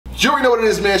You already know what it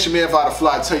is, man. It's your man Vada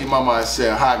Fly. Tell your mama I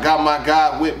said hi. Got my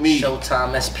guy with me.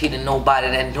 Showtime SP to nobody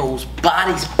that knows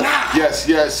bodies. Bah! Yes.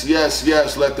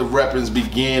 Let the reppings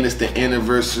begin. It's the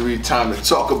anniversary. Time to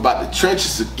talk about the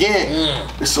trenches again.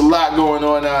 There's a lot going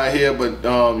on out here, but you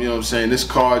know what I'm saying. This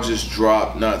card just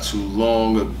dropped not too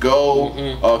long ago,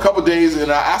 a couple days,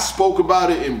 and I spoke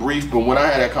about it in brief. But when I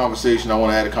had that conversation, I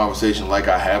want to have a conversation like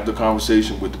I have the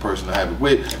conversation with the person I have it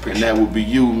with, and that would be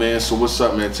you, man. So what's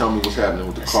up, man? Tell me what's happening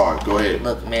with the card. Go ahead.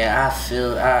 Look, man, I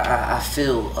feel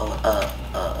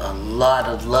a lot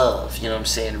of love. You know what I'm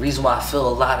saying? The reason why I feel a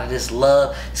lot of this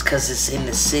love is because it's in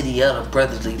the city of the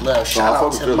brotherly love. Shout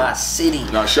out to my city.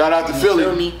 Now, shout out to Philly.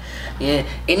 Feel me? Yeah.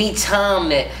 Anytime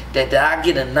that I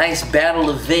get a nice battle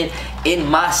event in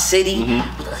my city,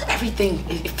 everything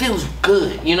it feels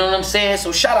good. You know what I'm saying?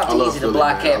 So shout out to Eazy, the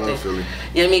block captain. You know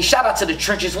what I mean? Shout out to the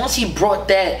trenches. Once he brought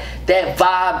that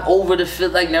vibe over to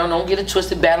Philly, like now don't get it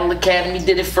twisted. Battle Academy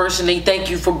did it first, and they thank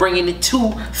you for bringing it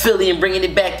to Philly and bringing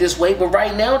it back this way. But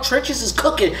right now, trenches is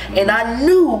cooking, and I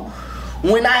knew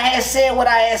when I had said what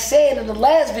I had said in the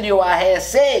last video.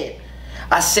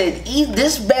 I said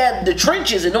the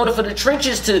trenches, in order for the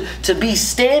trenches to be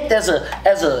stamped as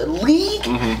a league,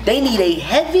 they need a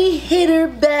heavy hitter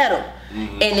battle.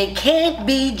 And it can't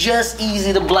be just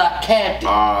Eazy the block captain.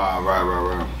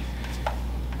 Right.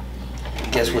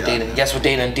 Guess what they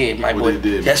done did, my boy. They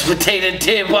did. Guess what they done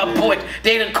did, my boy.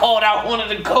 They done called out one of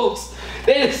the goats.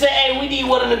 They didn't say, hey, we need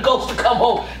one of the goats to come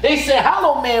home. They said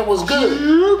Hollow Man was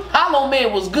good. Hollow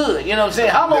Man was good. You know what I'm saying?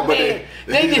 Hollow Man,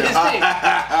 they did his thing.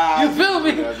 You feel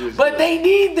me? But they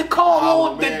need to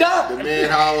call on the doctor. The man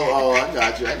Hollow, oh, I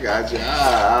got you.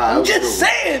 I'm just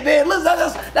saying, man. Listen,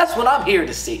 that's what I'm here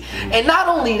to see. And not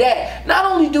only that, not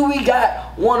only do we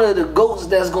got one of the goats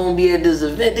that's going to be at this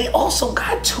event, they also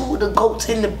got two of the goats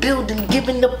in the building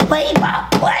giving the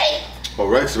play-by-play. Oh,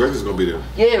 Rex is gonna be there.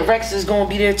 Yeah, Rex is gonna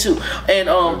be there too, and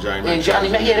Johnny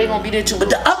Mac, yeah, they gonna be there too. But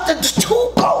the other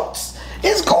two goats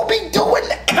is gonna be doing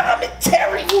the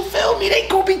commentary. You feel me? They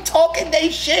gonna be talking they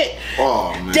shit.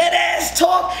 Oh man. Dead ass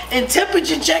talk, and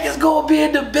temperature check is gonna be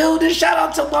in the building. Shout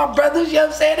out to my brothers. You know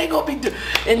what I'm saying? They gonna be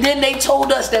and then they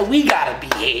told us that we gotta be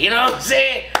here. You know what I'm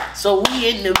saysaying? So we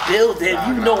in the building.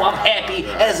 I'm happy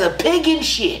as a pig and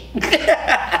shit.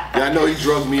 Yeah, I know he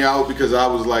drugged me out because I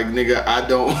was like, nigga, I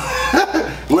don't.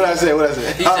 What I say?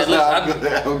 He said,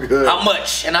 I'm good. How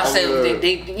much? And I said,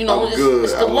 you know,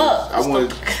 it's the love.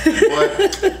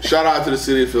 But shout out to the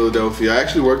city of Philadelphia. I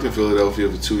actually worked in Philadelphia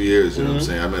for 2 years. You know what I'm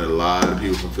saying? I met a lot of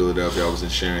people from Philadelphia. I was in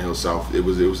Sharon Hill South. It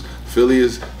was Philly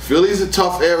is a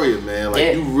tough area, man.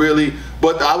 Like you really.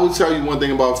 But I will tell you one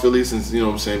thing about Philly, since you know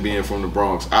what I'm saying, being from the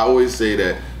Bronx. I always say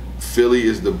that Philly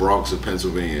is the Bronx of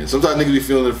Pennsylvania. Sometimes niggas be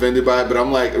feeling offended by it, but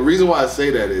I'm like, the reason why I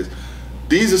say that is,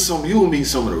 you will meet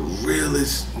some of the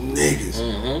realest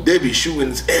niggas. They be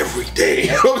shooting every day.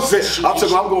 You know what I'm saying?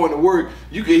 I'm going to work.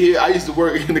 You can hear, I used to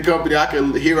work in the company, I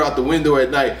could hear out the window at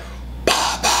night,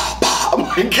 bah, bah, bah. I'm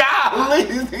like, golly,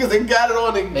 these niggas they got it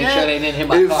on again. Make sure they didn't hit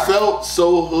my car. It felt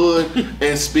so hood.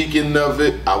 And speaking of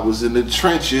it, I was in the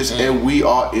trenches, and we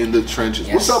are in the trenches.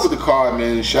 Yes. What's up with the card,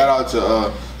 man? Shout out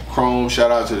to Chrome,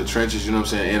 shout out to the trenches, you know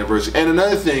what I'm saying, anniversary. And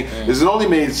another thing is, it only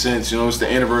made sense, you know, it's the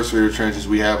anniversary of the trenches.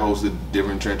 We have hosted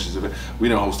different trenches events. We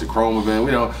done hosted Chrome event.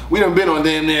 We done been on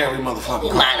damn near every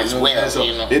motherfucking might as well, so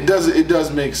you know. It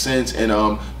does make sense.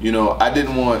 And you know, I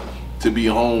didn't want to be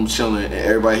home chilling and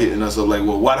everybody hitting us up like,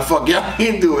 well, why the fuck y'all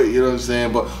didn't do it? You know what I'm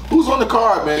saying? But who's on the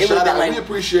card, man? Shout out. We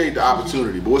appreciate the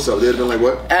opportunity. But what's up? They'd have been like,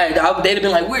 what? They'd have been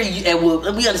like, where are you? And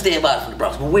we understand about it from the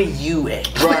Bronx, but where you at?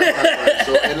 Right.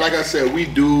 So, and like I said, we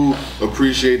do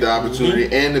appreciate the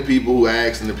opportunity and the people who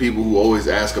ask and the people who always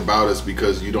ask about us,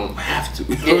 because you don't have to. You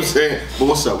know what I'm saying? But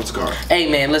what's up? What's the card?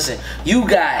 Hey man, listen. You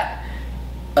got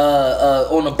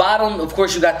on the bottom, of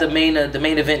course, you got the main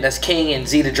event. That's King and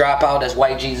Z the Dropout. That's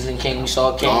White Jesus and King. We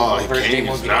saw King. Oh, King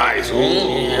is nice.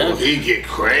 Ooh, he get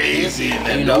crazy.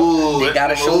 You know, they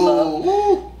gotta show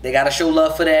love. They gotta show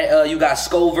love for that. You got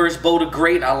Skull versus Bo the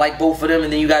Great. I like both of them.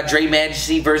 And then you got Dre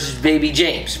Majesty versus Baby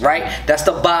James. Right? That's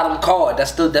the bottom card.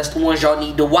 That's the ones y'all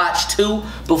need to watch too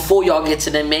before y'all get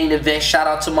to the main event. Shout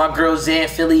out to my girl Zan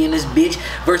Philly and this bitch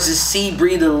versus C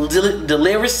Bree the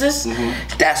lyricist.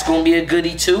 That's gonna be a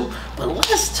goodie too. But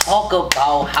let's talk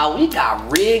about how we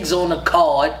got Riggs on the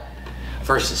card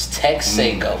versus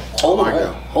Texaco. Hold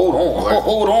on.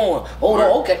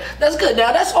 Okay, that's good.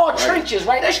 Now that's all trenches,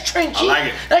 right? That's trenchy. I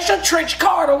like it. That's your trench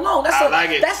card alone. That's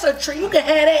That's a trench. You can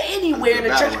have that anywhere in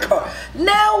the trench card.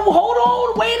 Now hold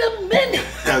on. Wait a minute.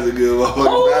 That's a good one.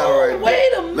 Hold on.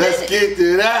 Wait a minute. Let's get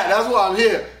to that. That's why I'm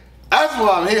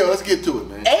here. Let's get to it,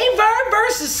 man. Averb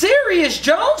versus Serious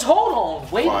Jones. Hold on.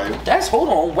 Wait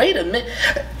a minute.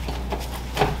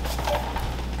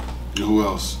 Who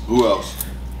else? Who else?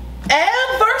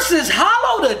 Am versus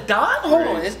Hollow the Don. Hold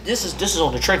on, this is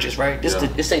on the trenches, right?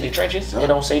 It say the trenches. It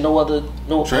don't say no other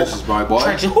trenches, my boy.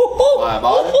 Trenches. My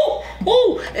boy.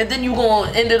 And then you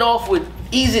gonna end it off with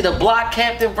Eazy the Block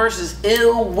Captain versus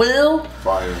Ill Will.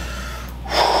 Fire. It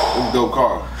was a dope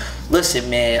card. Listen,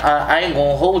 man, I ain't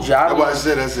gonna hold you. That's why I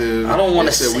said. I don't want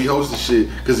to say we host the shit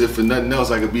because if for nothing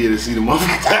else, I could be here to see the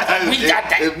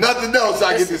motherfucker. If nothing else,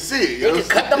 I get to see it. You can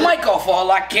cut the mic off for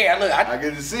all I care. Look, I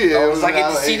get to see it. I get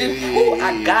to see this.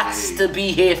 I got to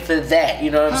be here for that. You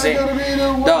know what I'm saying?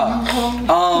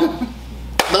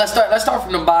 But let's start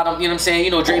from the bottom. You know what I'm saying?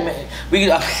 You know, Dre, man, we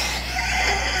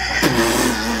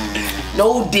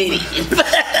no Diddy.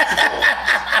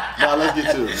 Nah, let's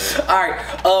get to it, man.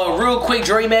 Alright, real quick,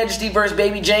 Dre Majesty versus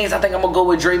Baby James. I think I'm gonna go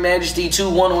with Dre Majesty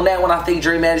 2-1 on that one. I think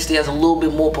Dre Majesty has a little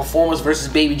bit more performance versus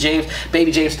Baby James.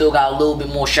 Baby James still got a little bit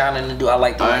more shining to do. I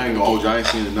like the I ain't gonna hold you. I ain't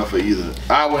seen enough of either.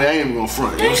 I ain't even gonna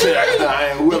front. You know what I'm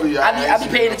saying? I be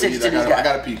paying attention to these guys. I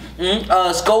gotta peep.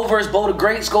 Skull versus Bo the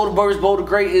Great. Skull versus Bo the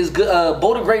Great is good.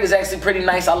 Bo the Great is actually pretty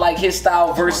nice. I like his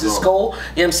style versus Skull. You know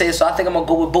what I'm saying? So I think I'm gonna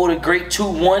go with Bo the Great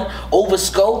 2-1 over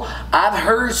Skull. I've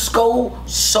heard Skull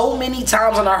so many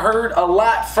times and I heard a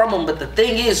lot from him, but the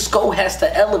thing is, Skull has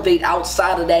to elevate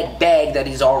outside of that bag that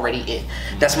he's already in.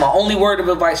 That's my only word of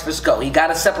advice for Skull. He got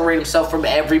to separate himself from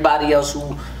everybody else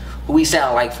who he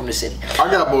sound like from the city. I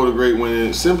got Bo the Great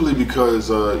winning simply because,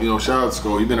 you know, shout out to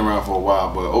Skull. He's been around for a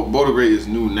while, but Bo the Great is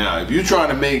new now. If you're trying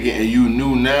to make it and you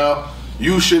new now,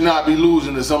 you should not be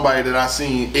losing to somebody that I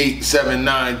seen 8, 7,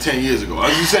 9, 10 years ago.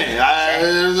 I'm just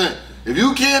saying. If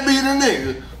you can't beat a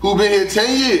nigga who been here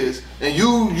 10 years and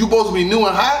you supposed to be new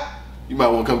and hot, you might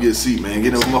want to come get a seat, man.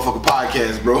 Get in a motherfucking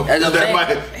podcast, bro.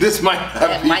 This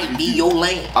might be your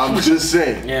lane. I'm just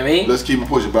saying. You know what I mean? Let's keep it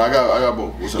pushing. But I got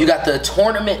both. What's up? You got the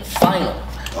tournament final.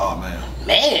 Oh, man.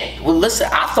 Man, well, listen,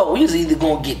 I thought we was either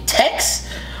going to get Tex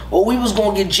or we was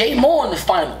going to get Jay Moore in the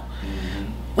final.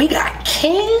 Mm-hmm. We got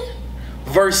King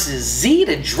versus Z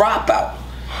the Dropout.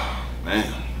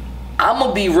 Man. I'm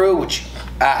going to be real with you.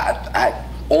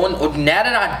 Now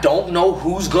that I don't know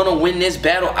who's gonna win this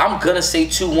battle, I'm gonna say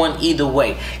 2-1 either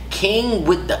way. King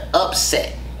with the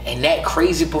upset and that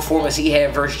crazy performance he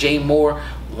had versus Jay Moore.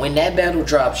 When that battle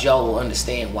drops, y'all will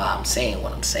understand why I'm saying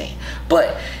what I'm saying.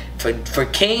 But for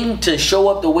King to show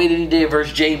up the way that he did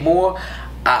versus Jay Moore,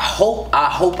 I hope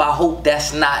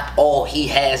that's not all he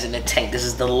has in the tank. This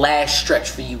is the last stretch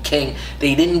for you, King.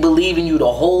 They didn't believe in you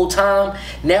the whole time.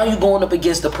 Now you're going up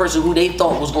against the person who they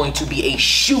thought was going to be a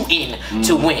shoe-in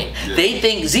to win. Yeah. They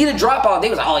think Z the Dropout, they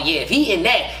was like, oh yeah, if he in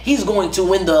that, he's going to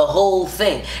win the whole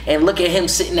thing. And look at him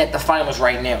sitting at the finals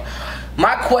right now.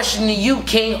 My question to you,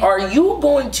 King, are you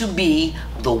going to be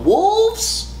the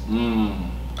Wolves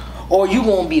or are you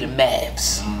going to be the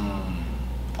Mavs?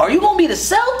 Are you going to be the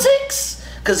Celtics?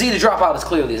 Because Z the Dropout is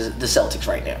clearly the Celtics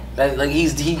right now. Like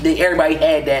everybody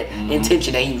had that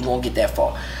intention that he was going to get that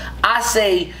far. I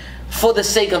say, for the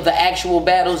sake of the actual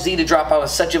battle, Z the Dropout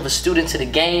is such of a student to the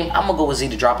game. I'm gonna go with Z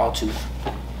the Dropout too.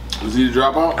 Z the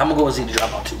Dropout? I'm gonna go with Z the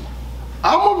Dropout too.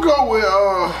 I'm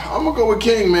gonna go with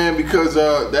King, man, because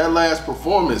that last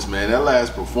performance,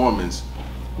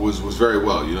 was very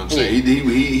well. You know what I'm saying? Yeah.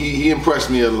 He impressed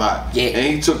me a lot. Yeah.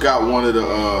 And he took out one of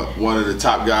the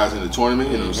top guys in the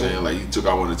tournament. You know what I'm saying? Like he took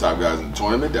out one of the top guys in the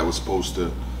tournament that was supposed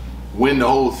to win the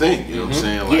whole thing. You know what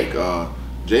I'm saying? Like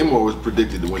Jay Moore was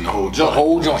predicted to win the whole joint. You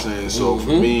know what I'm saying? So for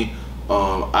me,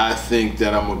 I think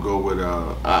that I'm gonna go with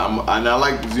I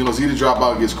like, you know, Z the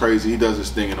Dropout gets crazy. He does his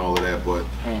thing and all of that, but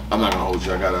I'm not gonna hold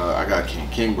you. I got King.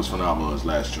 King was phenomenal in his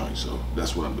last joint, so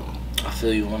that's what I'm doing. I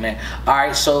feel you on that.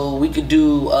 Alright, so we could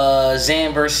do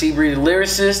Zan versus Seabreed the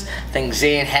Lyricist. I think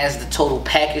Zan has the total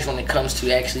package when it comes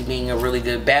to actually being a really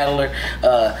good battler.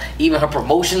 Even her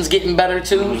promotion's getting better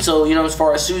too. So, you know, as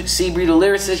far as Seabreed the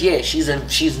Lyricist, yeah,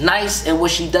 she's nice in what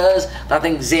she does. But I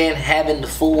think Zan having the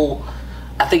full,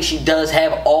 I think she does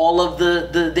have all of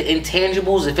the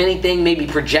intangibles. If anything, maybe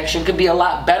projection could be a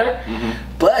lot better.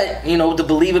 But, you know, the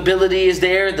believability is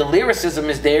there. The lyricism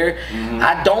is there.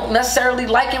 I don't necessarily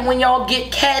like it when y'all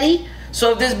get catty.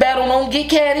 So if this battle don't get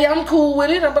catty, I'm cool with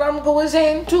it. But I'm going to go with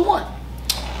Zan 2-1.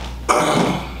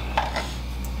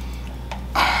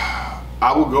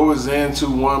 I will go with Zan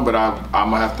 2-1, but I'm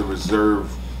going to have to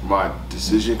reserve my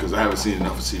decision because I haven't seen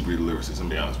enough of Seabreed the Lyricist. I'm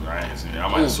be honest with you. I ain't seen it. I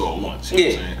might have saw it once. You know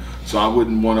what I'm saying? So I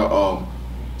wouldn't want to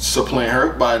supplant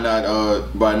her by not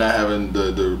having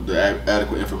the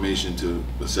adequate information to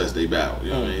assess their battle.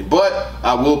 You know what I mean? But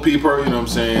I will peep her. You know what I'm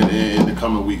saying? In the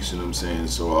coming weeks. You know what I'm saying?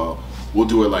 So we'll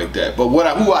do it like that. But who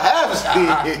I have seen.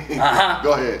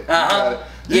 Go ahead.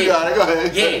 You got it. Go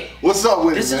ahead. Yeah. What's up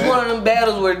with this it, is man? one of them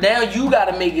battles where now you got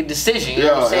to make a decision. You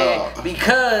know what I'm saying?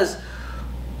 Because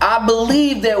I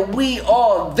believe that we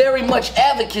are very much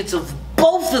advocates of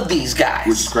both of these guys.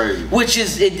 Which is crazy. Which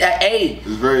is it's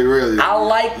very rare. I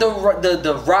like the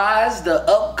rise, the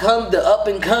up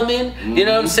and coming. You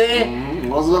know what I'm saying?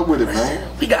 What's up with it, man?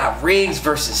 We got Riggs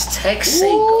versus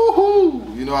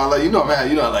Texaco. You know I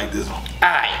like this one.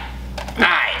 Alright.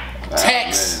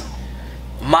 Tex,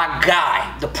 my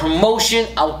guy. The promotion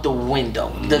out the window.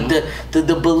 The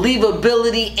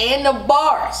believability and the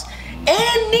bars.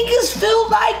 And niggas feel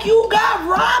like you got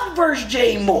robbed versus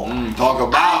J Moore. Talk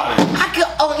about it. You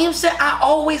know what I'm saying? I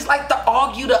always like to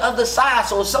argue the other side.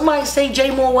 So if somebody say J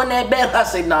Moore won that battle, I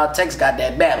say, nah, Tex got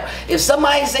that battle. If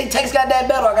somebody say Tex got that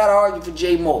battle, I gotta argue for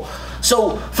J Moore.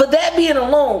 So for that being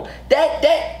alone,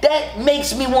 that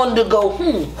makes me want to go,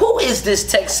 who is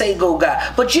this Texaco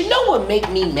guy? But you know what make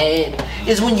me mad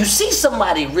is when you see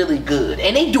somebody really good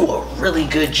and they do a really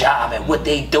good job at what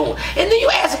they doing. And then you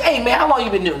ask them, hey man, how long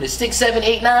you been doing this? 6, 7,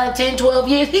 8, 9, 10, 12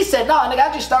 years? He said, nah, nigga,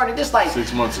 I just started this like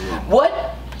 6 months ago.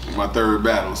 What? My third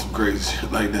battle, some crazy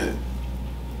shit like that.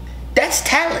 That's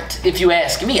talent, if you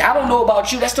ask me. I don't know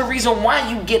about you. That's the reason why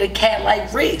you get a cat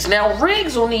like Riggs. Now,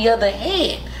 Riggs, on the other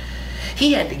hand,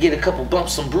 he had to get a couple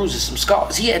bumps, some bruises, some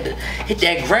scars. He had to hit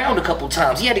that ground a couple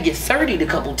times. He had to get 30'd a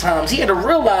couple times. He had to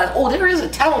realize, oh, there is a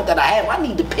talent that I have. I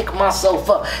need to pick myself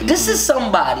up. This is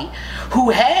somebody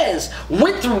who has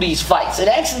went through these fights and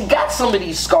actually got some of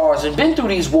these scars and been through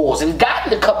these wars and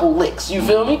gotten a couple licks, you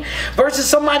feel me? Versus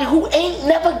somebody who ain't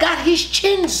never got his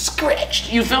chin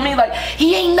scratched, you feel me? Like,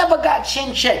 he ain't never got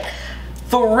chin checked.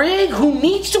 For Riggs, who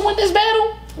needs to win this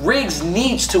battle, Riggs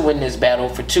needs to win this battle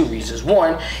for 2 reasons.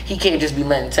 One, he can't just be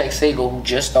letting Texaco, who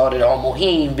just started almost, he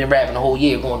ain't even been rapping the whole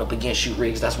year, going up against you,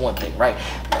 Riggs. That's one thing, right?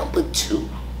 Number 2,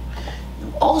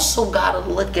 you also gotta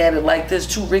look at it like this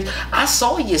too, Riggs. I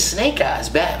saw your Snake Eyes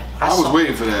battle. I was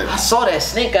waiting for that. I saw that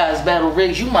Snake Eyes battle,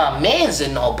 Riggs. You my mans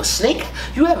and all, but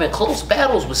you having close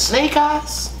battles with Snake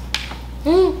Eyes?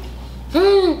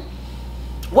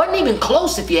 Wasn't even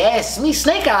close if you ask me.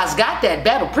 Snake Eyes got that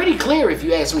battle pretty clear if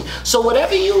you ask me. So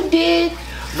whatever you did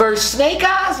versus Snake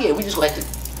Eyes, yeah, we just going to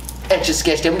etch a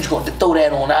sketch there. We just going to throw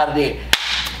that on out of there.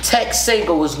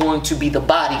 Texaco is going to be the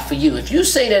body for you. If you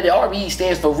say that the RBE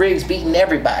stands for Riggs beating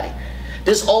everybody,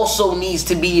 this also needs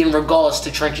to be in regards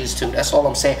to trenches too. That's all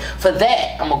I'm saying. For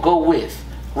that, I'm going to go with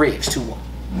Riggs 2-1.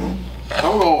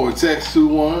 I'm going with Tex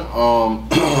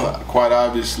 2-1. Quite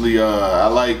obviously, I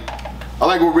like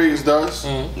what Riggs does.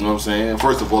 You know what I'm saying?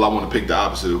 First of all, I want to pick the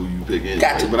opposite of who you pick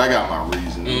anyway, but I got my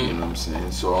reason. You know what I'm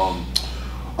saying? So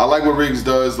I like what Riggs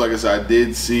does. Like I said, I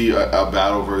did see a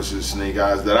battle versus Snake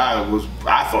Eyes that I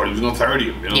thought he was gonna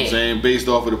 30 him. You know what I'm saying? Based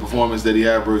off of the performance that he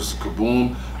had versus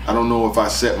Kaboom, I don't know if I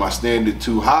set my standard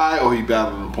too high or he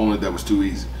battled an opponent that was too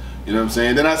easy. You know what I'm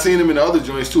saying? Then I seen him in the other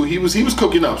joints too. He was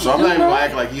cooking up. So I'm not even gonna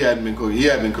act like he hadn't been cooking. He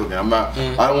had been cooking. I'm not.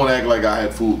 I don't want to act like I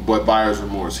had food, but buyer's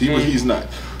remorse. He's not.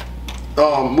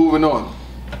 Moving on.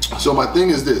 So my thing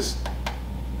is this.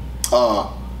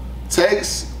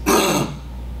 Tex,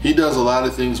 he does a lot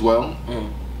of things well.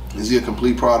 Is he a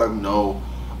complete product? No.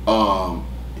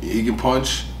 He can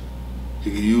punch.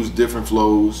 He can use different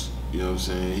flows. You know what I'm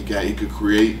saying? He could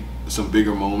create some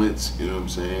bigger moments. You know what I'm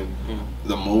saying?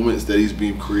 The moments that he's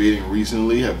been creating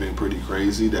recently have been pretty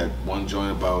crazy. That one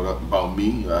joint about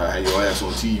me, I had your ass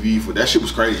on TV for that shit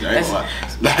was crazy. I ain't gonna lie.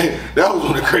 Like, that was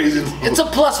one of the craziest. It's a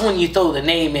plus when you throw the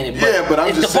name in it. But yeah, but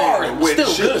I'm just saying the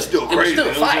shit good. was still crazy. It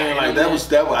was still fire. Like that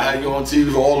was I had you on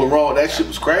TV for all the wrong. That shit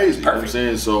was crazy. You know what I'm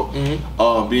saying? So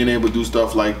being able to do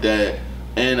stuff like that.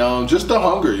 And just the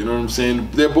hunger, you know what I'm saying?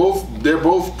 They're both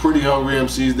pretty hungry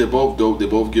MCs. They're both dope. They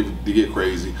both get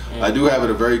crazy. I do have it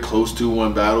a very close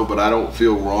 2-1 battle, but I don't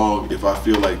feel wrong if I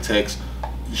feel like Tex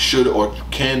should or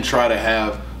can try to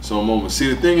have some moments.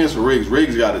 See, the thing is for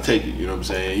Riggs got to take it. You know what I'm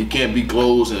saying? He can't be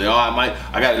close and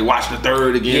I got to watch the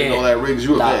third again and all that. Riggs,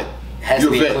 you a vet. Has to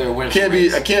be a clear win.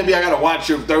 I got to watch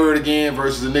your third again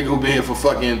versus a nigga who been here for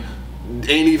fucking. Ain't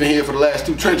even here for the last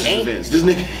 2 trenches events. This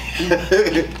nigga,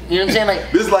 you know what I'm saying?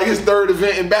 Like this is like his 3rd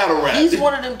event in battle rap. He's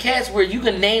one of them cats where you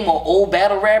can name an old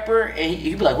battle rapper and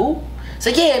he'd be like, who?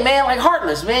 Say, yeah, man, like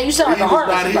Heartless, man. You sound like a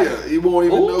Heartless. He's not here. He won't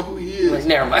even know who he is. Like,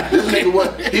 never mind. This nigga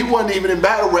wasn't even in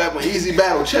battle rap when Eazy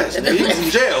battle chess. He was in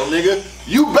jail, nigga.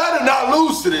 You better not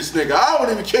lose to this nigga. I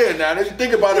don't even care now. If you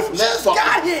think about it from that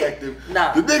fucking perspective,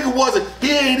 the nigga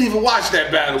he ain't even watched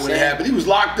that battle when it happened. He was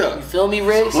locked up. You feel me,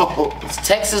 Riggs? It's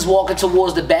Texas walking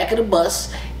towards the back of the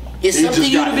bus. It's He up to just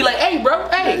you got to be here. like, hey, bro,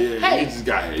 hey, He hey. just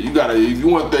got here. You gotta, if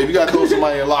you gotta throw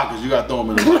somebody in your lockers, you gotta throw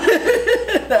them in the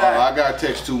locker. I got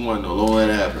text 2-1 though. Don't let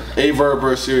it happen. A-Verb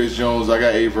versus Serious Jones. I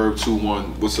got A-Verb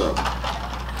 2-1. What's up?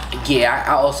 Yeah,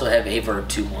 I also have A-Verb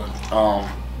 2-1.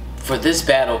 For this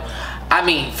battle, I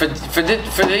mean, for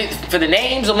the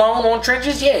names alone on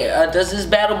Trenches, yeah. Does this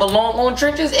battle belong on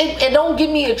Trenches? It don't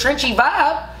give me a trenchy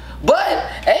vibe, but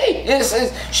hey, it's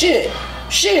shit.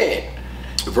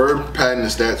 Verb padding the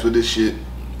stats with this shit.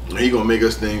 He gonna make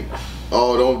us think,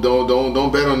 oh,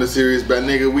 don't bet on the Serious bet,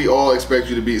 nigga. We all expect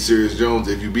you to beat Serious Jones.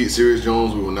 If you beat Serious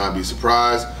Jones, we will not be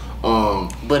surprised.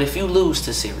 But if you lose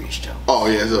to Serious Jones, oh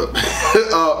yeah, it's up.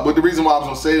 But the reason why I was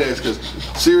gonna say that is because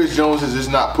Serious Jones has just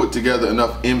not put together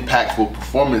enough impactful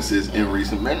performances in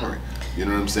recent memory. You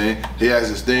know what I'm saying? He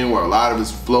has this thing where a lot of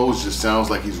his flows just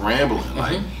sounds like he's rambling,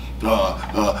 like.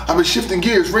 I've been shifting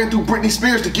gears, ran through Britney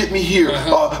Spears to get me here.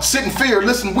 Sit in fear,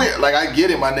 listen weird. Like, I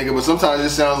get it, my nigga, but sometimes it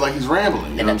just sounds like he's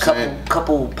rambling. You know what I'm saying?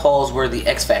 Couple Paul's-worthy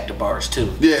X Factor bars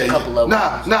too. Yeah, a couple of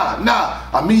nah.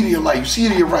 A Medialite, you see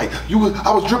it, you're right.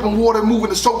 I was dripping water, moving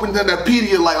the soap into that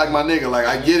Pedialyte, like my nigga. Like,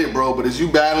 I get it, bro, but is you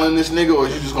battling this nigga or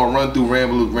is you just gonna run through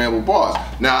ramble bars?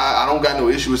 Now, I don't got no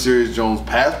issue with Serious Jones'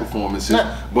 past performances,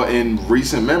 but in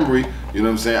recent memory, you know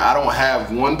what I'm saying? I don't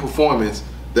have one performance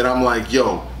that I'm like,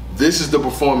 yo, this is the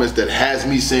performance that has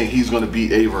me saying he's going to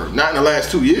beat A-Verb. Not in the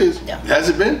last 2 years. Yeah. Has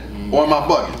it been? Or am I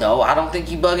bugging? No, I don't think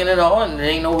he bugging at all. And there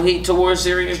ain't no hate towards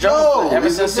Serious Jones. No, ever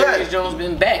since Serious Jones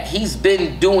been back, he's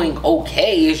been doing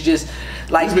okay. It's just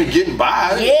like he's been getting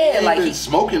by. Yeah, like he's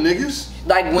smoking niggas.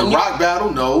 Like when the Rock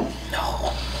battle, no.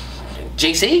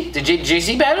 JC, the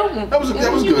JC battle. That was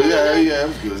good. Yeah, it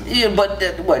was good. Yeah, but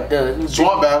the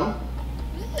Swamp battle.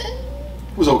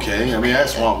 It was okay. I mean,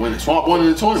 that's Swamp winning. Swamp won in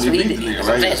the tournament. So he beat the nigga,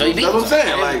 right? That's what I'm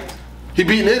saying. Like, he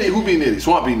beat Nitty. Who beat Nitty?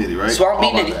 Swamp beat Nitty, right? Swamp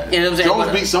beat Nitty. You know what I'm saying?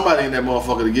 Jones beat somebody in that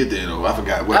motherfucker to get there, though. I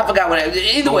forgot what.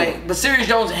 Either way, but Serious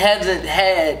Jones hasn't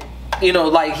had, you know,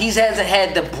 like, he hasn't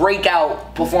had the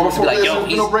breakout performance. Like, yo,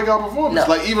 no breakout performance.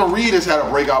 No. Like, even Reed has had a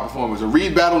breakout performance. A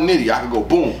Reed battle Nitty, I could go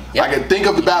boom. Yep. I can think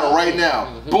of the battle right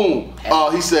now. Boom.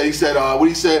 He said, what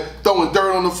he said, throwing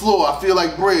dirt on the floor. I feel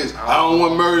like Briz. I don't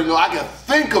want murder. No, I can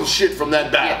think of shit from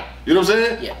that battle. Yeah. You know what I'm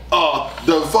saying? Yeah.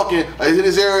 The fucking in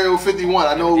his Area 51.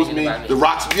 I know it was me. The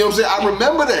Rocks. You know what I'm saying? I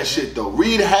remember that shit though.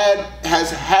 Reed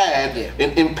has had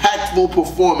an impactful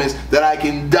performance that I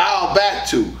can dial back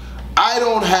to. I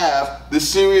don't have the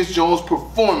Serious Jones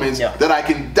performance that I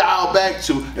can dial back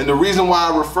to, and the reason why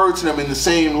I refer to them in the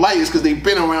same light is because they've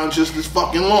been around just as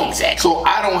fucking long. Exactly. So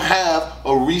I don't have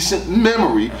a recent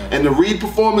memory, and the Reed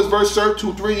performance versus Sir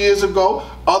 2-3 years ago,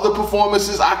 other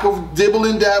performances I could dibble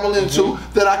and dabble into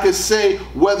that I could say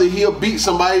whether he'll beat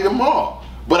somebody tomorrow.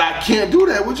 But I can't do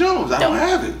that with Jones. I don't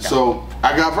have it. So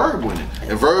I got Verb winning.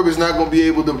 And Verb is not going to be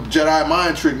able to Jedi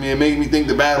mind trick me and make me think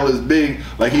the battle is big,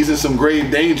 like he's in some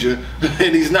grave danger,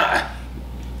 and he's not.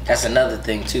 That's another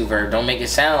thing too, Verb. Don't make it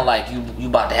sound like you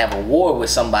about to have a war with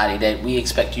somebody that we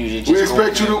expect you to just we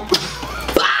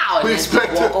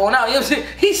expect walk on out. You know what I'm saying?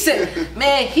 He said,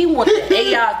 man, he want the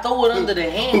AI throw it under the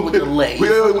hand with the leg. We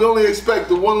only expect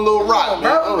the one little rock,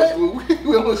 man.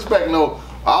 We don't expect no.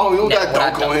 We don't got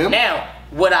dunk on him. Now,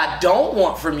 what I don't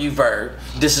want from you, Verb,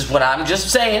 this is what I'm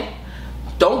just saying.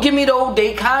 Don't give me the old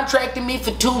day contracting me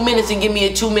for 2 minutes and give me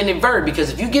a 2-minute Verb,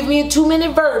 because if you give me a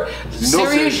 2-minute Verb,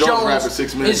 Serious Jones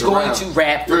is going to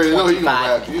rap for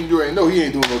 25 minutes. You already know he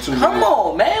ain't doing no 2 minutes. Come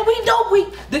on, man.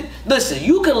 Listen,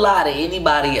 you can lie to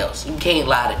anybody else. You can't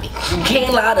lie to me. You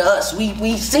can't lie to us.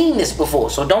 We've seen this before,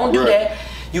 so don't do that.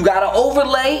 You gotta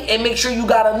overlay and make sure you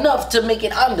got enough to make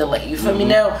it underlay. You feel me?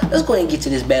 Now, let's go ahead and get to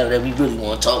this battle that we really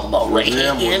want to talk about right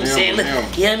here. You know what I'm saying? You know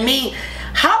what I mean?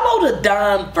 Hollow the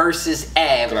Don versus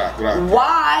Av.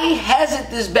 Why hasn't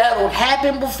this battle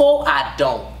happened before? I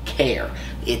don't care.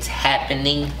 It's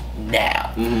happening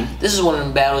now. This is one of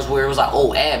the battles where it was like,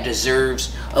 oh, Av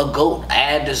deserves a GOAT.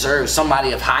 Av deserves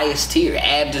somebody of highest tier.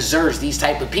 Av deserves these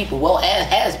type of people. Well, Av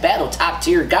has battled top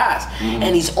tier guys,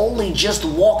 and he's only just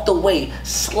walked away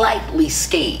slightly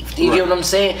scathed. You get what I'm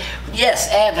saying? Yes,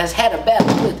 Av has had a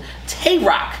battle with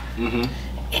Tay-Rock.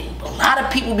 And a lot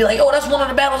of people be like, oh, that's one of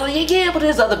the battles. Like, yeah, but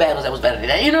there's other battles that was better than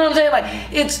that. You know what I'm saying?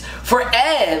 Like, it's, for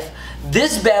Av,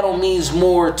 this battle means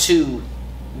more to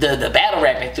the battle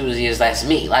rap enthusiast, that's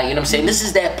me. Like, you know what I'm saying? This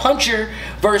is that puncher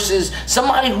versus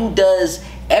somebody who does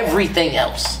everything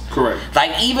else. Correct.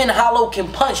 Like, even Hollow can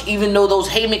punch, even though those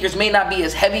haymakers may not be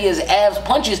as heavy as Av's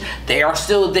punches, they are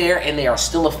still there and they are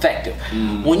still effective.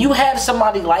 When you have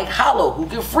somebody like Hollow who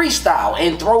can freestyle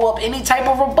and throw up any type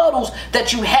of rebuttals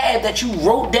that you had, that you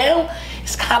wrote down,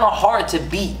 it's kind of hard to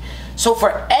beat So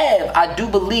for Av, I do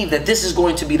believe that this is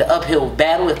going to be the uphill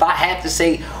battle. If I had to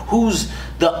say who's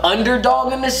the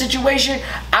underdog in this situation,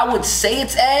 I would say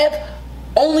it's Av,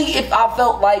 only if I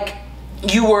felt like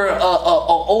you were a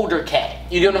older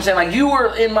cat. You get what I'm saying? Like, you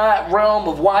were in my realm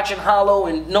of watching Hollow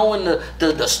and knowing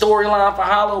the storyline for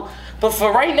Hollow. But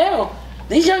for right now,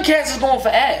 these young cats is going for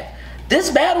Av.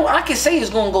 This battle, I can say, is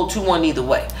going to go 2-1 either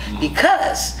way.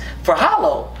 Because for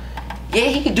Hollow, yeah,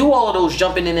 he could do all of those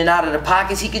jumping in and out of the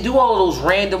pockets. He could do all of those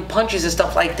random punches and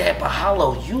stuff like that. But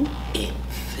Hollow, you in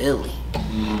Philly.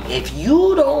 If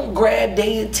you don't grab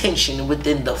their attention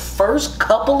within the first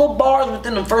couple of bars,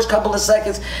 within the first couple of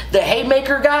seconds, that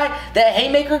haymaker guy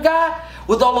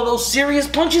with all of those serious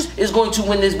punches is going to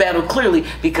win this battle clearly,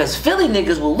 because Philly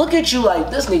niggas will look at you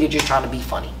like, this nigga just trying to be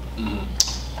funny.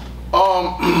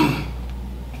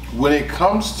 When it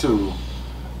comes to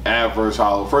Av versus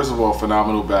Hollow, first of all,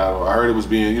 phenomenal battle. I heard it was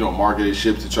being, marketed,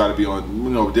 shipped to try to be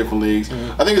on, different leagues.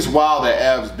 I think it's wild that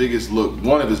Av's biggest look,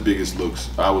 one of his biggest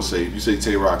looks, I would say, if you say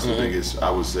Tay Rock's the biggest,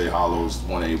 I would say Hollow's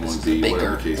 1A, 1B,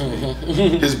 whatever the case may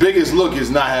be. His biggest look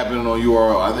is not happening on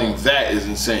URL. I think that is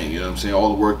insane. You know what I'm saying? All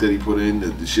the work that he put in,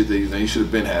 the shit that he should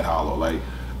have been had Hollow.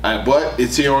 But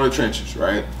it's here on the trenches,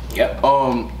 right? Yep.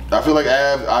 I feel like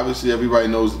Av, obviously everybody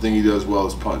knows the thing he does well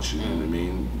is punch. You know what I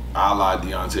mean? A la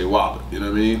Deontay Wilder, you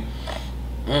know what I mean?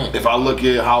 If I look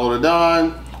at Hollow the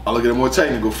Don, I look at a more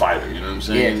technical fighter, you know what I'm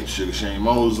saying? Yeah. Sugar Shane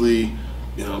Mosley,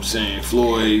 you know what I'm saying?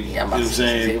 Floyd, you know what I'm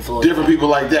saying? Different people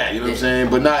like that, you know what I'm saying?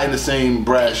 But not in the same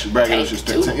brash, braggadocious,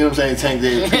 you know what I'm saying? Tank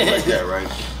Davis, people like that, right?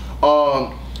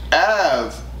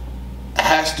 Av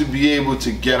has to be able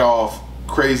to get off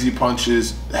crazy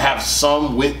punches, have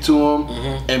some wit to him,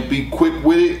 and be quick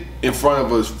with it in front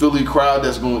of a Philly crowd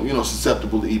that's going,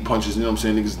 susceptible to eat punches. You know what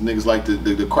I'm saying? Niggas like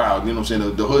the crowd. You know what I'm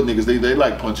saying? The hood niggas, they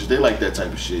like punches. They like that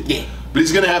type of shit. Yeah. But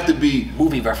he's gonna have to be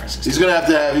movie references. He's gonna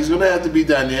have to be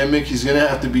dynamic. He's gonna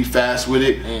have to be fast with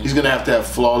it. He's gonna have to have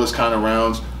flawless kind of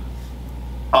rounds.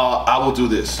 I will do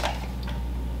this.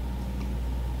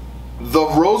 The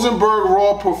Rosenberg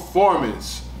Raw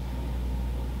performance,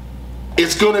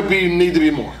 it's gonna need to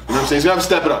be more. You know what I'm saying? He's gonna have to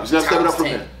step it up. He's gonna have to step it up from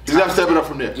there. He's gonna have to step it up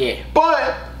from there. Yeah.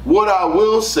 But what I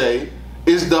will say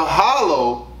is the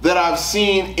Hollow that I've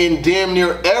seen in damn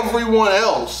near everyone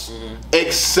else,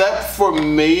 except for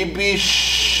maybe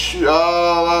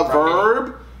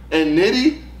Verb and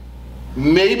Nitty.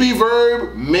 Maybe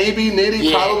Verb, maybe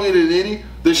Nitty, probably the Nitty.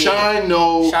 The Shine,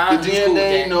 no. The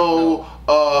DNA, no.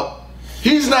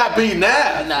 He's not beating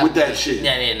Av with that shit.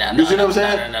 You see what I'm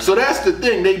saying? So that's the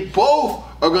thing. They both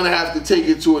are gonna have to take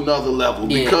it to another level,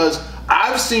 because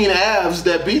I've seen Avs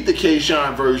that beat the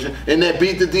K-Shine version and that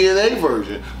beat the DNA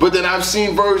version. But then I've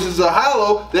seen versions of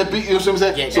Hollow that beat, you know what I'm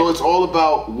saying? So it's all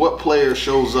about what player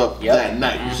shows up that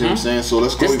night. You see what I'm saying? So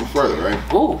let's go even further,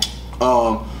 right? Ooh.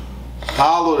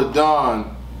 Hollow the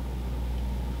Don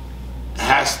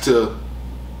has to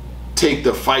take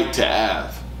the fight to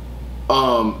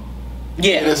Av.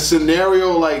 In a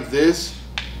scenario like this,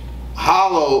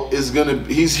 Hollow is gonna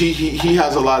he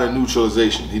has a lot of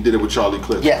neutralization. He did it with Charlie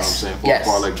Cliff. Yes. You know what I'm saying?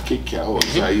 Far like the kick cat.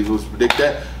 How he was predict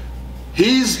that.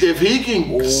 If he can,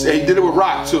 he did it with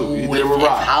Rock too. He did it with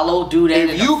Rock. Hollow do that.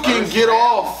 If you can get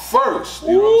off first, you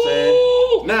know what I'm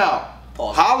saying? Now,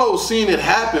 Hollow's seen it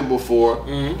happen before.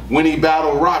 When he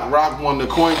battled Rock, Rock won the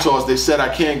coin toss. They said,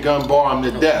 I can't gun bar him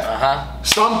to death.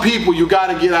 Some people you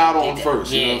gotta get out on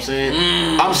first, you know what I'm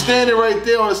saying? I'm standing right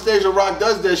there on the stage where Rock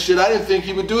does that shit. I didn't think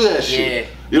he would do that shit.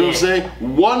 You know what I'm saying?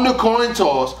 Won the coin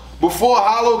toss. Before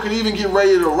Hollow could even get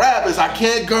ready to rap, it's I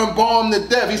can't gun bomb him to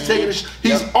death. He's taking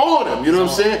he's on him, you know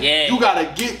what I'm saying? You gotta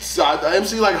get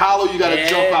MC like Hollow, you gotta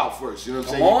jump out first, you know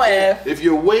what I'm saying? If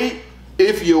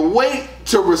you wait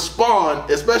to respond,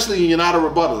 especially when you're not a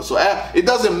rebuttaler. So it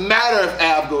doesn't matter if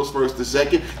Av goes first or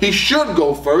second. He should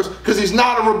go first because he's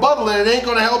not a rebuttaler and it ain't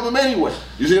going to help him anyway.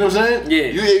 You see what I'm saying?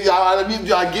 Yeah.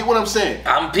 I get what I'm saying.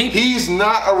 I'm peeping. He's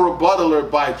not a rebuttaler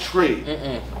by trade.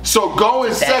 So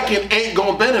going second ain't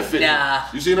going to benefit him.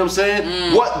 You see what I'm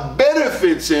saying? What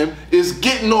benefits him is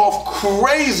getting off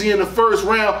crazy in the first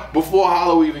round before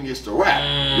Hollow even gets to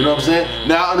rap. You know what I'm saying?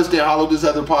 Now I understand Hollow does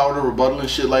have the power to rebuttal and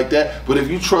shit like that, but if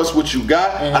you trust what you got,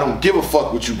 I don't give a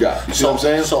fuck what you got. You see what I'm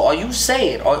saying? So are you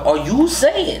saying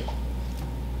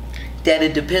that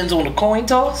it depends on the coin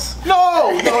toss? No.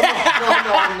 It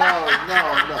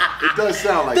does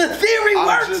sound like the theory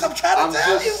works. I'm trying to tell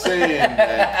you. I'm just saying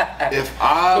that if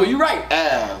I'm you're right.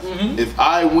 Av, if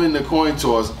I win the coin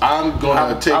toss, I'm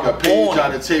gonna take a page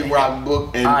out of Tay Rock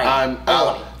book and I'm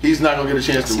out. He's not gonna get a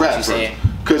chance to rap first.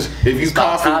 Because if you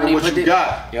confident in what you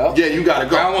got, you gotta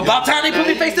go. About time they put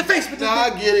me face to face with this. I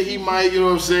get it. He might, you know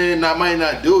what I'm saying? I might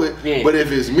not do it. But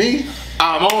if it's me,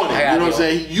 I'm on it. You know what I'm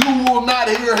saying? You will not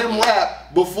hear him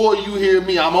rap before you hear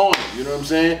me. I'm on it. You know what I'm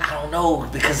saying? I don't know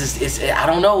because it's I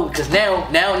don't know because now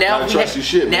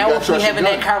if we having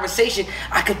that conversation,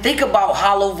 I could think about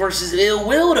Hollow versus Ill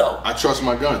Will though. I trust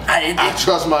my gun. I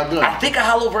trust my gun. I think of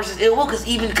Hollow versus Ill Will because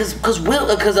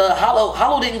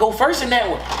Hollow didn't go first in that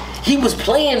one. He was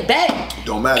playing back.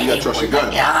 Don't matter. You gotta trust your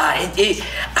gun. Yeah,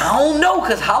 I don't know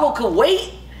because Hollow could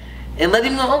wait and let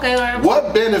him know. Okay. All right,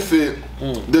 what benefit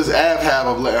does Av have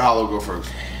of letting Hollow go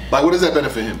first? Like, what does that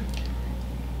benefit him?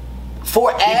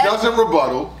 For Av, he doesn't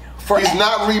rebuttal. He's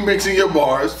not remixing your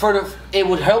bars. It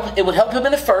would help him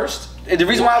in the first. The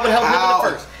reason why it would help him in the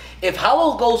first, if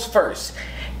Hollow goes first,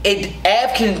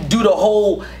 Av can do the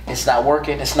whole. It's not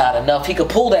working. It's not enough. He could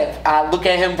pull that. I look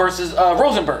at him versus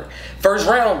Rosenberg. First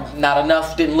round, not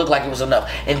enough. Didn't look like it was enough.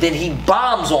 And then he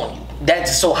bombs on you.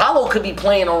 So Hollow could be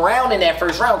playing around in that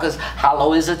first round because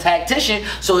Hollow is a tactician.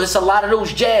 So it's a lot of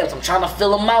those jabs. I'm trying to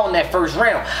fill him out in that first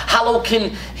round. Hollow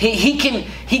he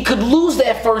could lose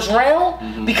that first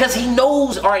round because he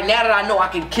knows. All right, now that I know I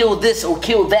can kill this or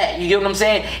kill that. You get what I'm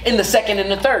saying? In the second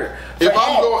and the third. If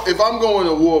I'm going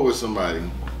to war with somebody,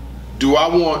 do I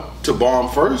want to bomb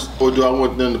first or do I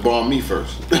want them to bomb me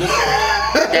first?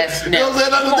 That's, you know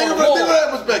what I'm saying? Think of that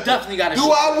perspective. Definitely gotta do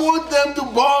I want them to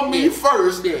bomb me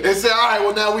first and say, all right,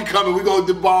 well now we coming, we going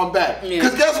to bomb back?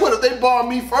 Because guess what? If they bomb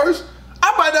me first,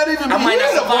 I might not even be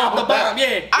here to bomb the bomb.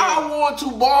 I want to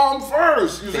bomb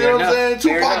first. You see what I'm saying?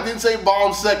 Tupac didn't say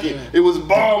bomb second. It was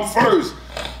bomb first.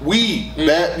 You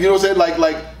know what I'm saying? Like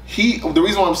the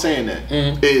reason why I'm saying that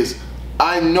is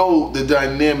I know the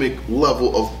dynamic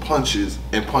level of punches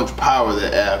and punch power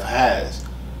that Av has.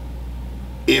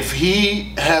 If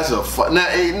he has a fight, now,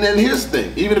 and then here's the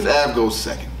thing: even if Av goes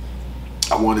second,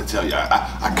 I want to tell you,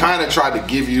 I kind of tried to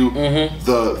give you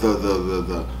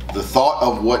the thought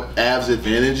of what Av's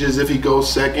advantage is if he goes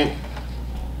second.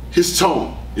 His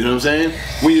tone. You know what I'm saying?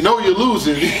 When you know you're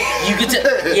losing, you get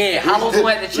to Hollow's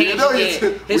gonna have to change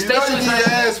his face. You get your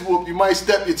ass whooped, you might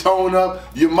step your tone up,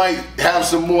 you might have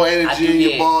some more energy in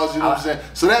your bars, you know what I'm saying?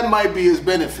 So that might be his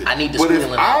benefit. But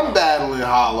if I'm battling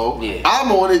Hollow,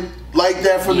 I'm on it like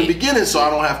that from the beginning so I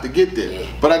don't have to get there.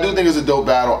 But I do think it's a dope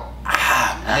battle.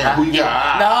 Man, who you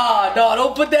got? No,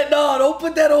 don't put that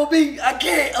on me. I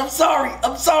can't. I'm sorry,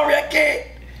 I can't.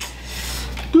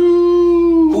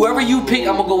 Whoever you pick,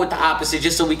 I'm gonna go with the opposite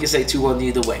just so we can say 2-1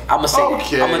 either way. I'm gonna say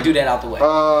that. I'm gonna do that out the way.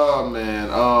 Oh man,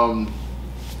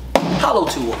 Hollow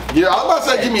 2-1. Yeah, I was about to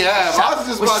say give me Av. I was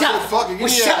just about to say fucking give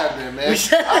me Av then, man. I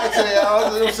tell you, you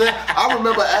know what I'm saying? I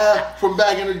remember Av from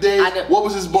back in the day. What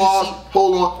was his bars?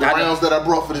 Hold on, the rounds that I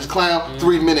brought for this clown.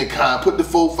 3-minute kind. Put the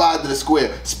 4-5 to the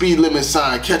square. Speed limit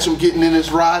sign. Catch him getting in his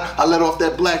ride. I let off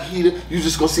that black heater. You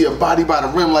just gonna see a body by the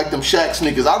rim like them Shaq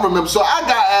sneakers. I remember. So I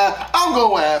got Av. I'm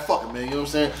going with Av. Fuck it, man. You know what I'm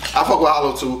saying? I fuck with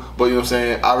Hollow too, but you know what I'm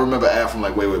saying? I remember Av from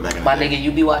like way back in the day. My nigga,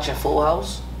 you be watching Full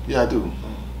House? Yeah, I do.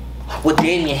 Well,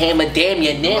 damn your hammer, damn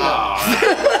your nana.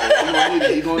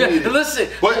 You gonna need it. Listen.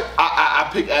 But I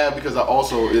picked Av because I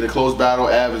also, in a close battle,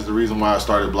 Av is the reason why I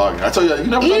started blogging. I tell you, you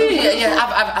never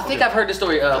I think I've heard the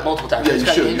story multiple times. Yeah, you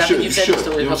should. You should. You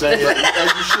know what I'm saying?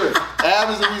 As you should. Av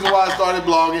is the reason why I started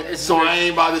blogging, so I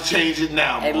ain't about to change it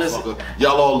now, motherfucker.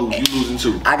 Y'all all lose. You losing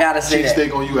too. I gotta say that.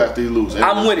 Cheesesteak on you after you lose.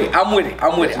 I'm with it. All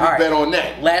right. Bet on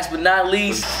that. Last but not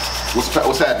least.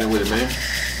 What's happening with it, man?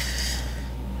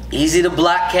 Eazy the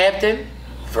Block Captain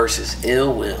versus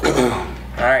Ill Will.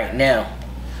 Alright, now,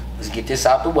 let's get this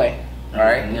out the way.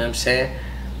 Alright, you know what I'm saying?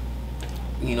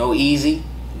 You know, Eazy,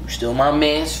 still my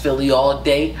man's Philly all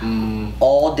day,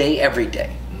 every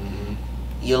day.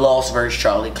 You lost versus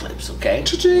Charlie Clips, okay?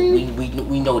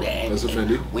 We know that. That's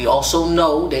offended. We also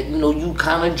know that, you know, you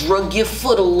kind of drug your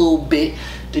foot a little bit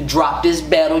to drop this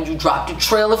battle. You dropped the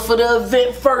trailer for the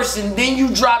event first, and then you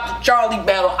dropped the Charlie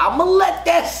battle. I'ma let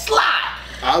that slide.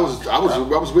 I was with that. I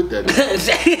was with that.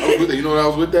 You know what I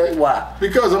was with that? Why?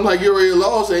 Because I'm like, you already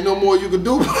lost. Ain't no more you can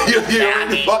do. You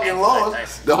already fucking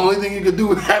lost. The only thing you can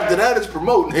do after that is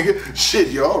promote, nigga. Shit,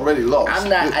 you're already lost.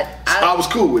 I was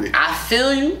cool with it. I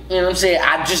feel you. You know what I'm saying?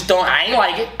 I ain't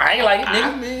like it, nigga.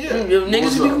 I mean,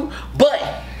 niggas be cool. But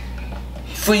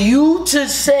for you to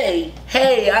say,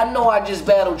 hey, I know I just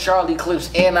battled Charlie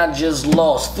Clips and I just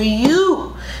lost. For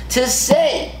you to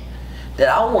say that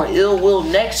I want Ill Will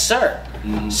next, sir.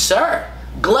 Sir,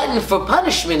 glutton for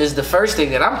punishment is the first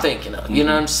thing that I'm thinking of. You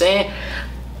know what I'm saying?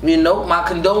 You know, my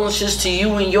condolences to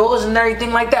you and yours and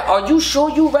everything like that. Are you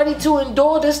sure you ready to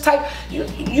endure this type?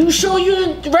 You sure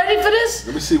you ready for this?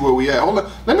 Let me see where we at. Hold on.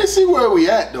 Let me see where we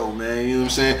at though, man. You know what I'm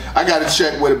saying? I gotta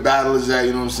check where the battle is at.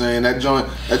 You know what I'm saying? That joint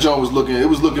was looking. It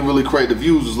was looking really crazy. The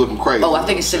views was looking crazy. Oh, I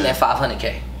think it's sitting at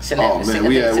 500K. Oh man,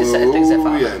 we at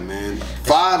where we at, man?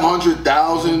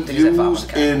 500,000 views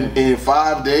in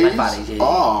 5 days. Like 5 days, yeah.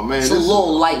 Oh man, it's a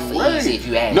little light for Eazy if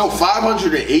you ask. No,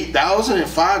 508,000 in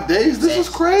 5 days. This is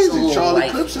crazy. Charlie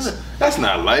Clips in it. That's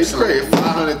not light. It's crazy.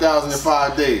 500,000 in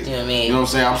 5 days. You know what I mean? You know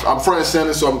what I'm saying? I'm front and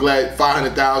center, so I'm glad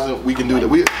 500,000. We can do that.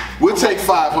 We'll take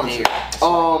 500.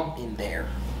 In there.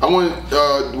 I want.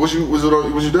 Was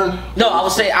you done? No, I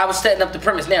was setting up the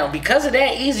premise now. Because of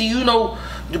that, Eazy, you know,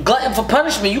 glutton for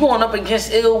punishment. You going up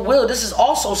against Ill Will. This is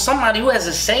also somebody who has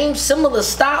the same similar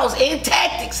styles and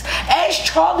tactics as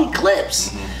Charlie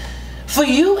Clips. For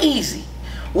you, Eazy,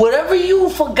 whatever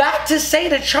you forgot to say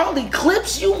to Charlie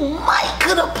Clips, you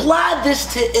could apply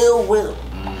this to Ill Will.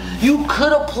 You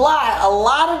could apply a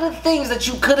lot of the things that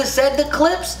you could have said to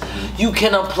Clips. You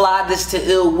can apply this to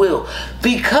Ill Will.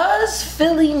 Because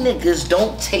Philly niggas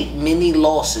don't take many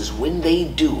losses. When they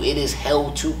do, it is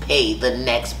hell to pay the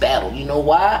next battle. You know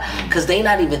why? Because they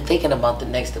not even thinking about the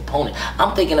next opponent.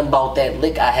 I'm thinking about that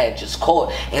lick I had just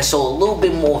caught. And so a little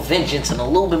bit more vengeance and a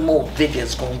little bit more vigor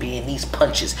is going to be in these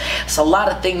punches. It's a lot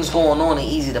of things going on in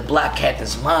Eazy the Block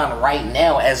Captain's mind right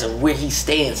now as of where he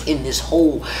stands in this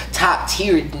whole top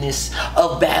tieredness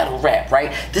of battle rap,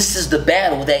 right? This is the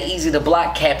battle that Eazy the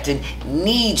Block Captain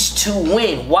needs to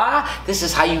win. Why? This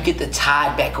is how you get the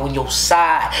tide back on your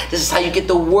side. This is how you get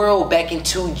the world back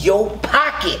into your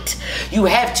pocket. You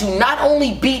have to not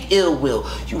only beat Ill Will,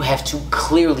 you have to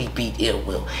clearly beat Ill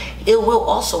Will. Ill Will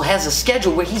also has a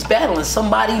schedule where he's battling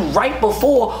somebody right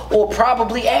before or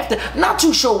probably after. Not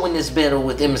too sure when this battle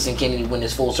with Emerson Kennedy when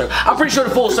this full circle. I'm pretty sure the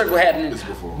full circle happened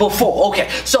before. Okay,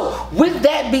 so with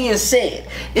that being said,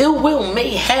 Ill Will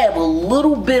may have a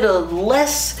little bit of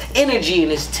less energy in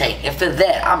his tank, and for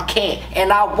that I can't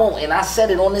and I won't, and I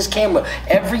said it on this camera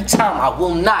every time, I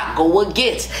will not go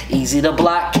against Eazy the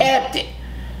Block Captain.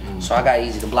 So I got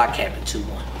Eazy the Block Captain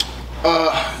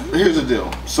 2-1. Here's the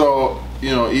deal. So,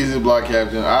 you know, Eazy the Block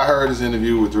Captain, I heard his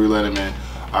interview with 3 Letterman.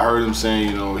 I heard him saying,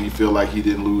 you know, he feel like he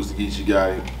didn't lose to Geechee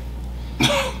guy.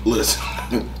 Listen,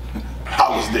 I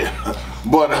was there.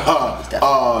 But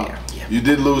you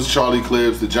did lose Charlie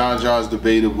Clips. The John John's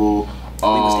debatable.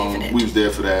 We was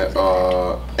there for that.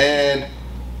 And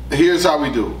here's how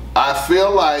we do. I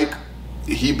feel like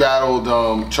he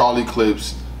battled Charlie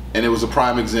Clips, and it was a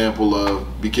prime example of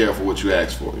be careful what you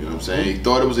ask for. You know what I'm saying? He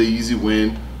thought it was an easy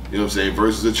win. You know what I'm saying?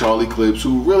 Versus a Charlie Clips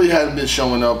who really hadn't been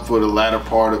showing up for the latter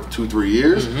part of 2-3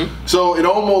 years. So it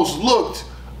almost looked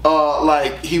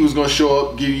like he was gonna show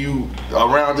up, give you a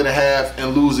round and a half,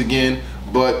 and lose again.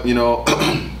 But you know.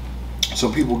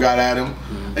 Some people got at him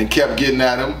and kept getting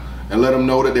at him and let him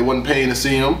know that they wasn't paying to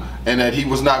see him and that he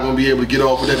was not going to be able to get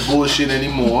off with that bullshit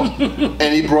anymore.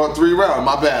 And he brought 3 rounds.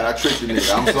 My bad, I tricked the nigga.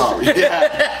 I'm sorry.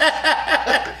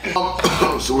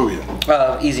 So where we at?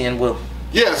 Eazy and Will.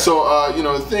 Yeah. So you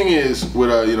know, the thing is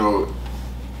with you know,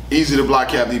 Eazy the Block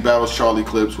Captain, he battles Charlie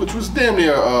Clips, which was damn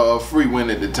near a free win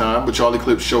at the time, but Charlie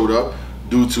Clips showed up.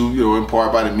 Due to, you know, in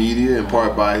part by the media, in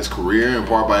part by his career, in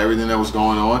part by everything that was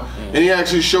going on. And he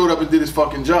actually showed up and did his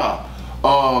fucking job.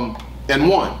 And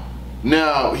won.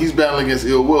 Now, he's battling against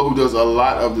Ill Will, who does a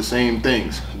lot of the same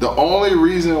things. The only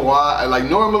reason why, like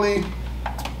normally,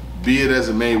 be it as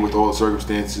it may with all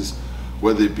circumstances,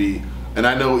 whether it be, and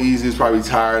I know Eazy is probably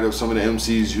tired of some of the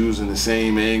MCs using the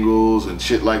same angles and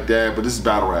shit like that, but this is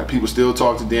battle rap. People still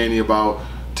talk to Danny about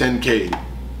 10K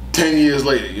 10 years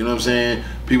later, you know what I'm saying?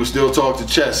 People still talk to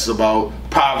Chess about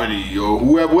poverty or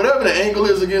whoever, whatever the angle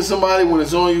is against somebody. When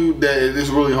it's on you, that it's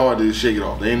really hard to shake it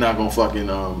off. They ain't not gonna fucking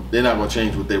they're not gonna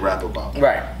change what they rap about.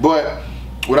 Right. But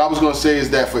what I was gonna say is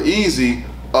that for Eazy,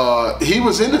 he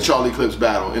was in the Charlie Clips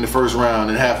battle in the first round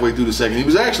and halfway through the second. He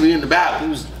was actually in the battle.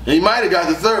 And he might have got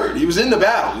the third. He was in the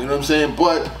battle. You know what I'm saying?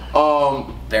 But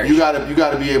you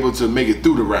gotta be able to make it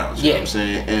through the rounds. You know what I'm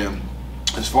saying? And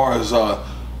as far as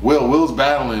Will's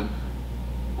battling.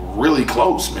 Really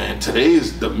close, man. Today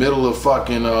is the middle of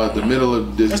fucking the middle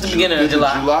of this. It's the beginning of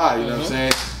July. You know what I'm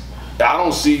saying? I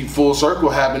don't see full circle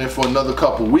happening for another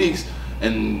couple weeks,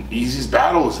 and Eazy's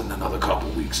battle is in another couple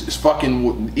weeks. It's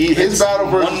fucking his battle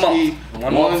versus E.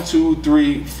 1, 2,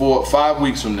 3, 4, 5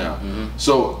 weeks from now.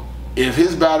 So if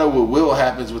his battle with Will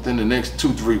happens within the next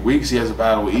 2-3 weeks, he has a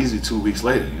battle with Eazy 2 weeks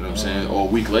later. You know what I'm saying? Or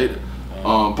a week later.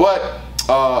 But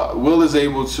Will is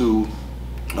able to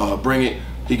bring it.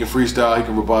 He can freestyle, he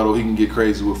can rebuttal, he can get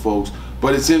crazy with folks.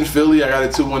 But it's in Philly. I got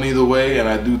it 2-1 either way, and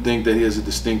I do think that he has a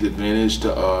distinct advantage to,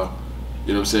 you know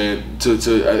what I'm saying?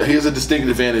 He has a distinct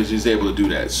advantage. He's able to do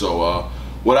that. So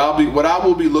what I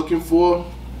will be looking for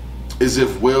is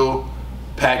if Will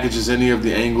packages any of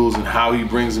the angles and how he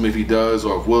brings them if he does,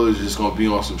 or if Will is just gonna be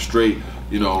on some straight,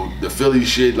 you know, the Philly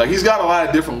shit. Like he's got a lot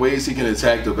of different ways he can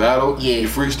attack the battle. Yeah. He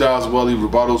freestyles well, he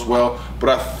rebuttals well, but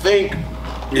I think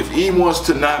if he wants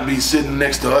to not be sitting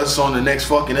next to us on the next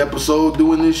fucking episode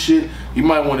doing this shit, he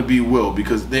might want to be Will,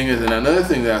 because the thing is, and another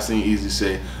thing that I seen Eazy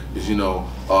say is, you know,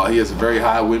 he has a very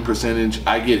high win percentage.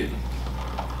 I get it.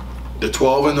 The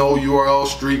 12-0 URL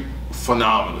streak,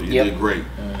 phenomenal. You did great.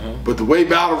 But the way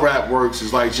battle rap works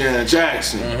is like Janet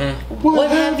Jackson.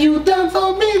 What have you done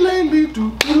for me lately?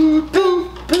 Do, do, do,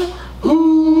 do.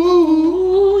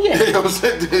 Ooh, yeah. You know what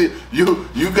I'm saying? You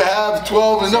can have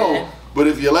 12-0, but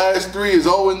if your last 3 is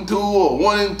 0-2 or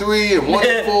 1-3 and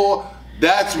 1-4,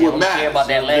 that's what matters. Care about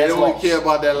that last they only care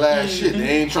about that last shit.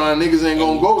 They ain't trying. Niggas ain't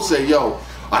gonna go say, yo,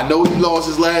 I know he lost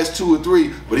his last 2 or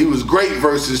 3, but he was great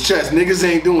versus Chess. Niggas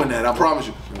ain't doing that. I promise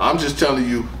you. I'm just telling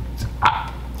you.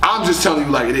 I'm just telling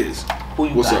you like it is.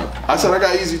 What's up? I said I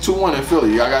got Eazy 2-1 in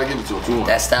Philly. I gotta give it to him 2-1.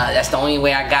 That's the only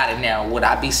way I got it now. Would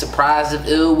I be surprised if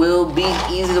Ill Will beat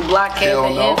Eazy the Block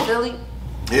Captain in Philly?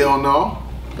 Hell no.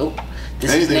 Nope.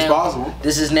 Anything's possible.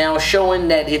 This is now showing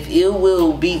that if Ill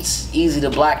Will beats Eazy the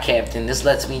Block Captain, this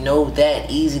lets me know that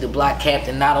Eazy the Block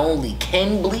Captain not only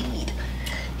can bleed,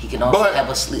 he can also have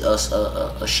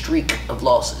a streak of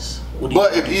losses.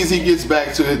 But if Eazy gets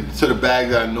back to the bag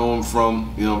that I know him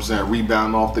from, you know what I'm saying,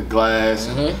 rebounding off the glass,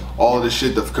 and all of the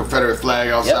shit, the Confederate flag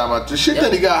outside, the shit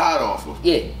that he got hot off of.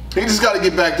 Yeah. He just got to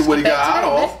get back to what he got hot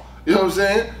off. You know what I'm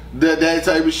saying? That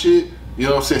type of shit. You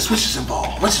know what I'm saying? Switches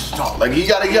involved. Like he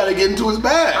gotta get into his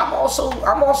bag. I'm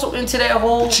also into that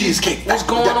whole cheesecake. What's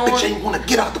going on? That bitch ain't wanna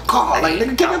get out the car. Like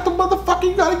nigga, get out the motherfucker.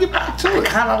 You gotta get back to it. I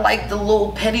kind of like the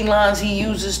little petty lines he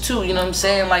uses too. You know what I'm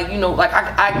saying? Like, you know, like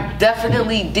I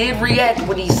definitely did react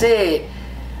when he said,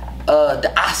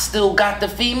 I still got the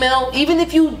female. Even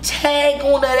if you tag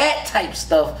on to that type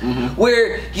stuff,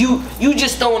 where you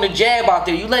just throwing a jab out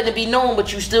there, you letting it be known,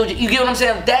 but you still, you get what I'm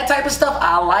saying? That type of stuff,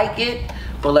 I like it.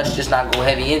 But let's just not go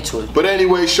heavy into it. But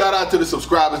anyway, shout out to the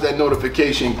subscribers, that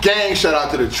notification gang. Shout out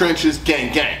to the trenches,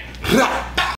 gang, gang.